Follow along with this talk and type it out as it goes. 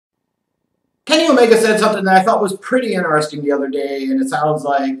Kenny Omega said something that I thought was pretty interesting the other day, and it sounds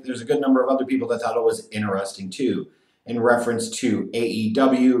like there's a good number of other people that thought it was interesting too. In reference to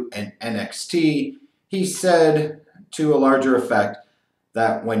AEW and NXT, he said to a larger effect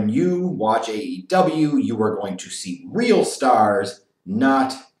that when you watch AEW, you are going to see real stars,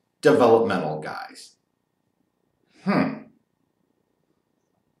 not developmental guys.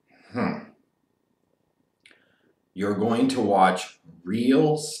 You're going to watch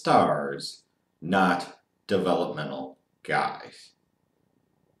real stars, not developmental guys.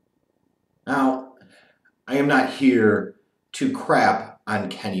 Now, I am not here to crap on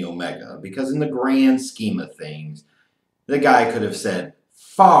Kenny Omega, because in the grand scheme of things, the guy could have said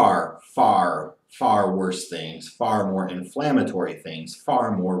far, far, far worse things, far more inflammatory things,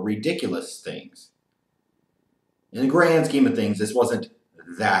 far more ridiculous things. In the grand scheme of things, this wasn't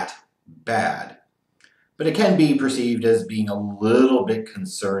that bad. But it can be perceived as being a little bit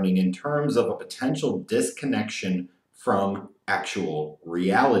concerning in terms of a potential disconnection from actual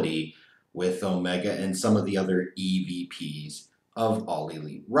reality with Omega and some of the other EVPs of All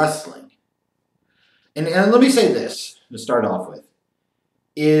Elite Wrestling. And let me say this to start off with,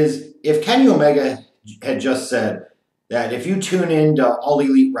 is if Kenny Omega had just said that if you tune into All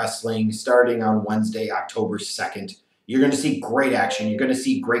Elite Wrestling starting on Wednesday, October 2nd, you're going to see great action, you're going to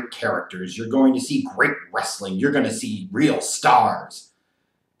see great characters, you're going to see great wrestling, you're going to see real stars,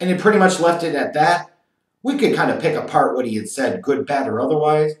 and it pretty much left it at that, we could kind of pick apart what he had said, good, bad, or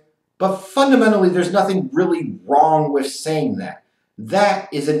otherwise, but fundamentally there's nothing really wrong with saying that. That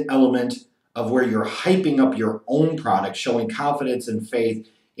is an element of where you're hyping up your own product, showing confidence and faith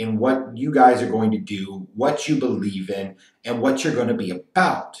in what you guys are going to do, what you believe in, and what you're going to be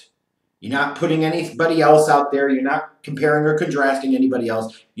about. You're not putting anybody else out there. You're not comparing or contrasting anybody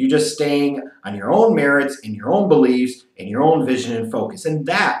else. You're just staying on your own merits and your own beliefs and your own vision and focus. And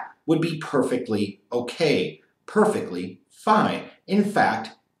that would be perfectly okay, perfectly fine. In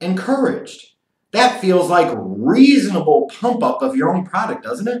fact, encouraged. That feels like reasonable pump up of your own product,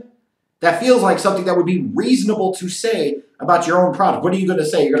 doesn't it? That feels like something that would be reasonable to say about your own product. What are you going to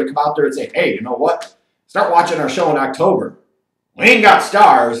say? You're going to come out there and say, hey, you know what? Start watching our show in October. We ain't got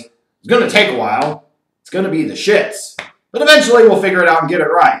stars. It's going to take a while. It's going to be the shits. But eventually we'll figure it out and get it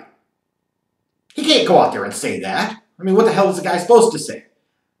right. He can't go out there and say that. I mean, what the hell is the guy supposed to say?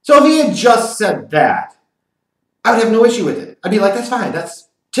 So if he had just said that, I would have no issue with it. I'd be like, that's fine. That's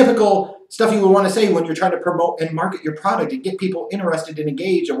typical stuff you would want to say when you're trying to promote and market your product and get people interested and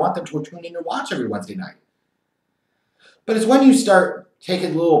engaged and want them to tune in and watch every Wednesday night. But it's when you start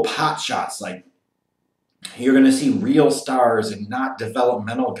taking little pot shots like, you're going to see real stars and not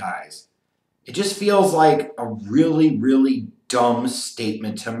developmental guys. It just feels like a really, really dumb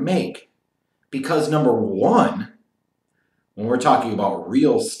statement to make. Because number one, when we're talking about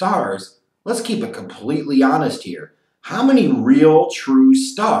real stars, let's keep it completely honest here. How many real, true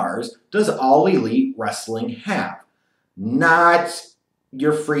stars does All Elite Wrestling have? Not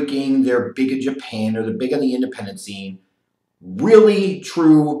your freaking, they're big in Japan or they're big on the independent scene. Really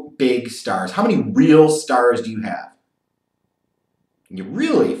true big stars. How many real stars do you have? You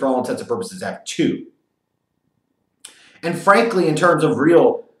really, for all intents and purposes, have two. And frankly, in terms of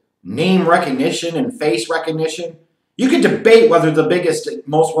real name recognition and face recognition, you could debate whether the biggest,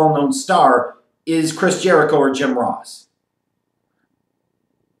 most well-known star is Chris Jericho or Jim Ross.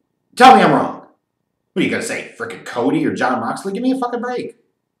 Tell me I'm wrong. What are you going to say? Frickin' Cody or John Moxley? Give me a fucking break.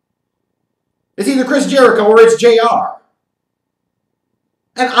 It's either Chris Jericho or it's JR.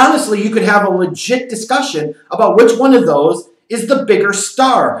 And honestly, you could have a legit discussion about which one of those is the bigger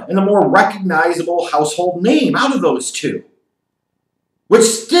star and the more recognizable household name out of those two. Which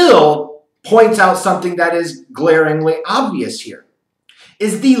still points out something that is glaringly obvious here.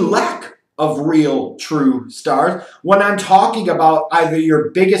 Is the lack of real, true stars when I'm talking about either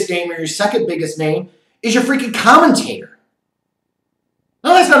your biggest name or your second biggest name is your freaking commentator.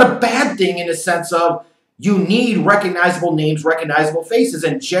 Now, that's not a bad thing in the sense of you need recognizable names, recognizable faces,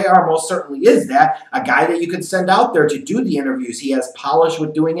 and JR most certainly is that. A guy that you can send out there to do the interviews. He has polish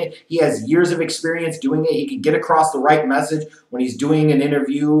with doing it. He has years of experience doing it. He can get across the right message when he's doing an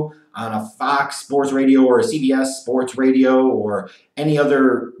interview on a Fox Sports Radio or a CBS Sports Radio or any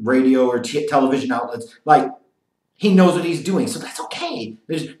other radio or television outlets. Like, he knows what he's doing, so that's okay.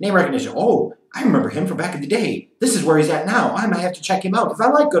 There's name recognition. Oh, I remember him from back in the day. This is where he's at now. I might have to check him out because I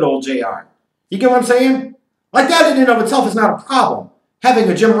like good old JR. You get what I'm saying? Like, that in and of itself is not a problem. Having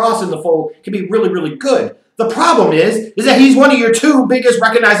a Jim Ross in the fold can be really, really good. The problem is that he's one of your two biggest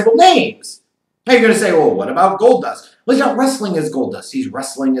recognizable names. Now you're going to say, well, what about Goldust? Well, he's not wrestling as Goldust. He's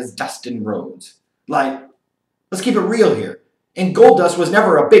wrestling as Dustin Rhodes. Like, let's keep it real here. And Goldust was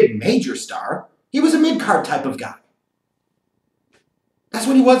never a big major star. He was a mid-card type of guy. That's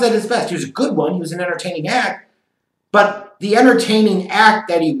what he was at his best. He was a good one. He was an entertaining act. But the entertaining act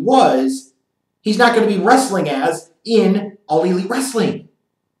that he was, he's not going to be wrestling as in All Elite Wrestling.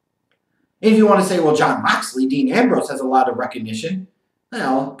 And if you want to say, well, Jon Moxley, Dean Ambrose has a lot of recognition,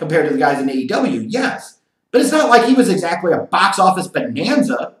 well, compared to the guys in AEW, yes. But it's not like he was exactly a box office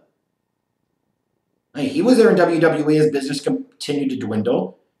bonanza. I mean, he was there in WWE as business continued to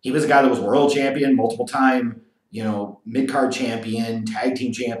dwindle. He was a guy that was world champion, multiple time, mid-card champion, tag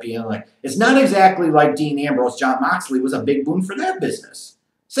team champion. Like, it's not exactly like Dean Ambrose, Jon Moxley was a big boon for their business.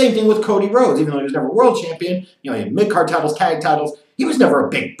 Same thing with Cody Rhodes, even though he was never world champion, he had mid-card titles, tag titles. He was never a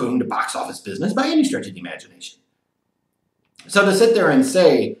big boon to box office business by any stretch of the imagination. So to sit there and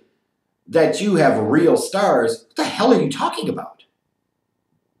say that you have real stars, what the hell are you talking about?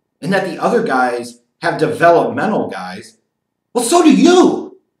 And that the other guys have developmental guys, well, so do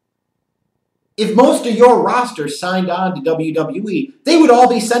you. If most of your roster signed on to WWE, they would all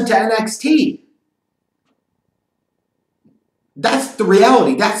be sent to NXT. That's the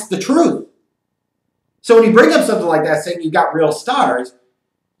reality. That's the truth. So when you bring up something like that, saying you got real stars,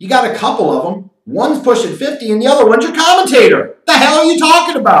 you got a couple of them. One's pushing 50 and the other one's your commentator. The hell are you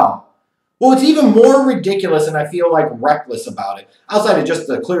talking about? Well, it's even more ridiculous and I feel like reckless about it. Outside of just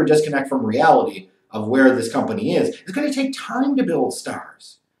the clear disconnect from reality of where this company is, it's going to take time to build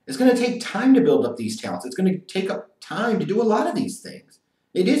stars. It's going to take time to build up these talents. It's going to take up time to do a lot of these things.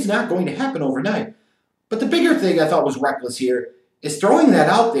 It is not going to happen overnight. But the bigger thing I thought was reckless here is throwing that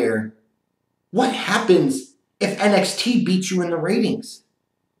out there. What happens if NXT beats you in the ratings?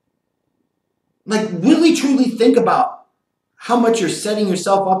 Like, really, truly think about how much you're setting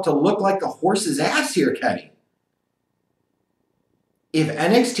yourself up to look like the horse's ass here, Kenny. If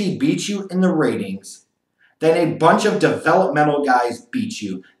NXT beats you in the ratings, then a bunch of developmental guys beat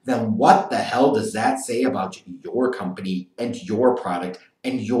you, then what the hell does that say about your company and your product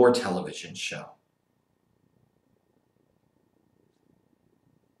and your television show?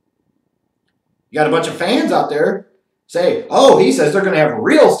 You got a bunch of fans out there say, oh, he says they're going to have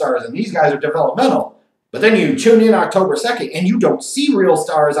real stars and these guys are developmental. But then you tune in October 2nd and you don't see real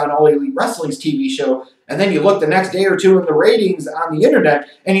stars on All Elite Wrestling's TV show. And then you look the next day or two in the ratings on the internet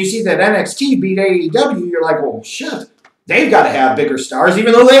and you see that NXT beat AEW. You're like, well, shit, they've got to have bigger stars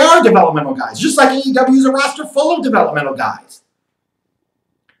even though they are developmental guys. Just like AEW is a roster full of developmental guys.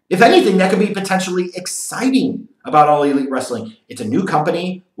 If anything, that could be potentially exciting about All Elite Wrestling. It's a new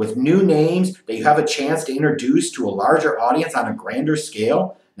company with new names that you have a chance to introduce to a larger audience on a grander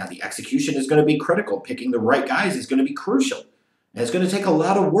scale. Now, the execution is going to be critical. Picking the right guys is going to be crucial. And it's going to take a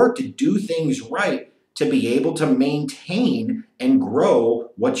lot of work to do things right to be able to maintain and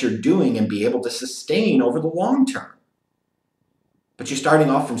grow what you're doing and be able to sustain over the long term. But you're starting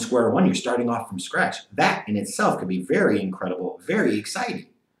off from square one. You're starting off from scratch. That in itself could be very incredible, very exciting.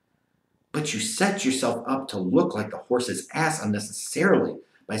 But you set yourself up to look like the horse's ass unnecessarily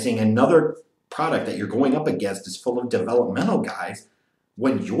by saying another product that you're going up against is full of developmental guys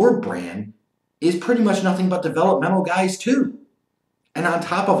when your brand is pretty much nothing but developmental guys too. And on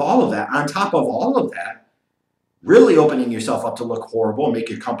top of all of that, really opening yourself up to look horrible and make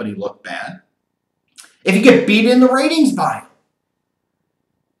your company look bad. If you get beat in the ratings by it.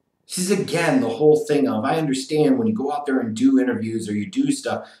 This is, again, the whole thing of, I understand when you go out there and do interviews or you do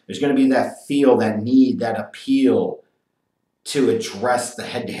stuff, there's going to be that feel, that need, that appeal to address the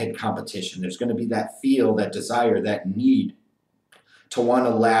head-to-head competition. There's going to be that feel, that desire, that need to want to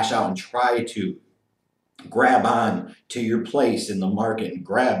lash out and try to grab on to your place in the market and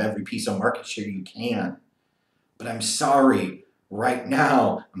grab every piece of market share you can. But I'm sorry, right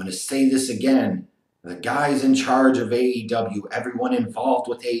now, I'm going to say this again. The guys in charge of AEW, everyone involved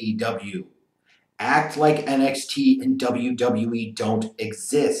with AEW, act like NXT and WWE don't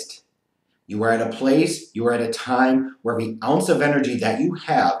exist. You are at a place, you are at a time where every ounce of energy that you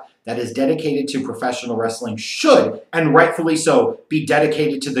have that is dedicated to professional wrestling should, and rightfully so, be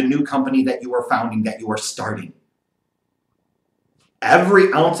dedicated to the new company that you are founding, that you are starting.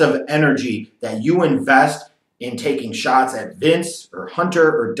 Every ounce of energy that you invest in taking shots at Vince or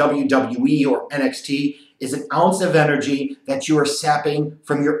Hunter or WWE or NXT is an ounce of energy that you are sapping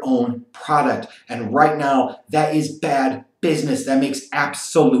from your own product. And right now, that is bad business. That makes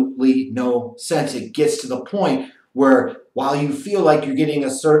absolutely no sense. It gets to the point where while you feel like you're getting a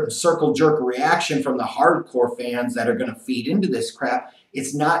certain circle jerk reaction from the hardcore fans that are going to feed into this crap,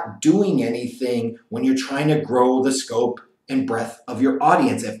 it's not doing anything when you're trying to grow the scope and breadth of your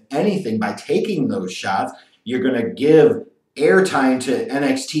audience. If anything, by taking those shots, you're going to give airtime to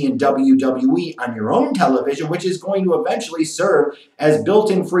NXT and WWE on your own television, which is going to eventually serve as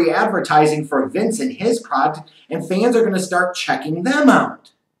built-in free advertising for Vince and his product, and fans are going to start checking them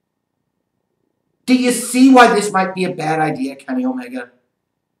out. Do you see why this might be a bad idea, Kenny Omega?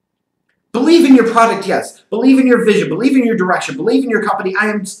 Believe in your product, yes. Believe in your vision. Believe in your direction. Believe in your company. I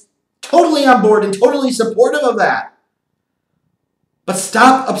am totally on board and totally supportive of that. But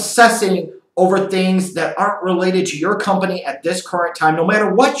stop obsessing over things that aren't related to your company at this current time, no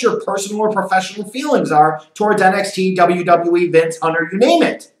matter what your personal or professional feelings are towards NXT, WWE, Vince, Hunter, you name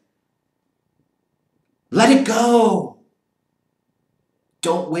it. Let it go.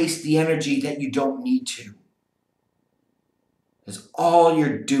 Don't waste the energy that you don't need to. Because all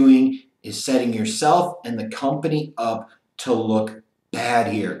you're doing is setting yourself and the company up to look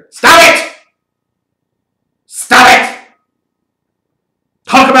bad here. Stop it! Stop it!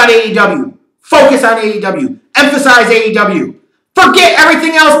 Talk about AEW. Focus on AEW. Emphasize AEW. Forget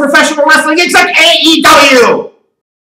everything else professional wrestling except AEW!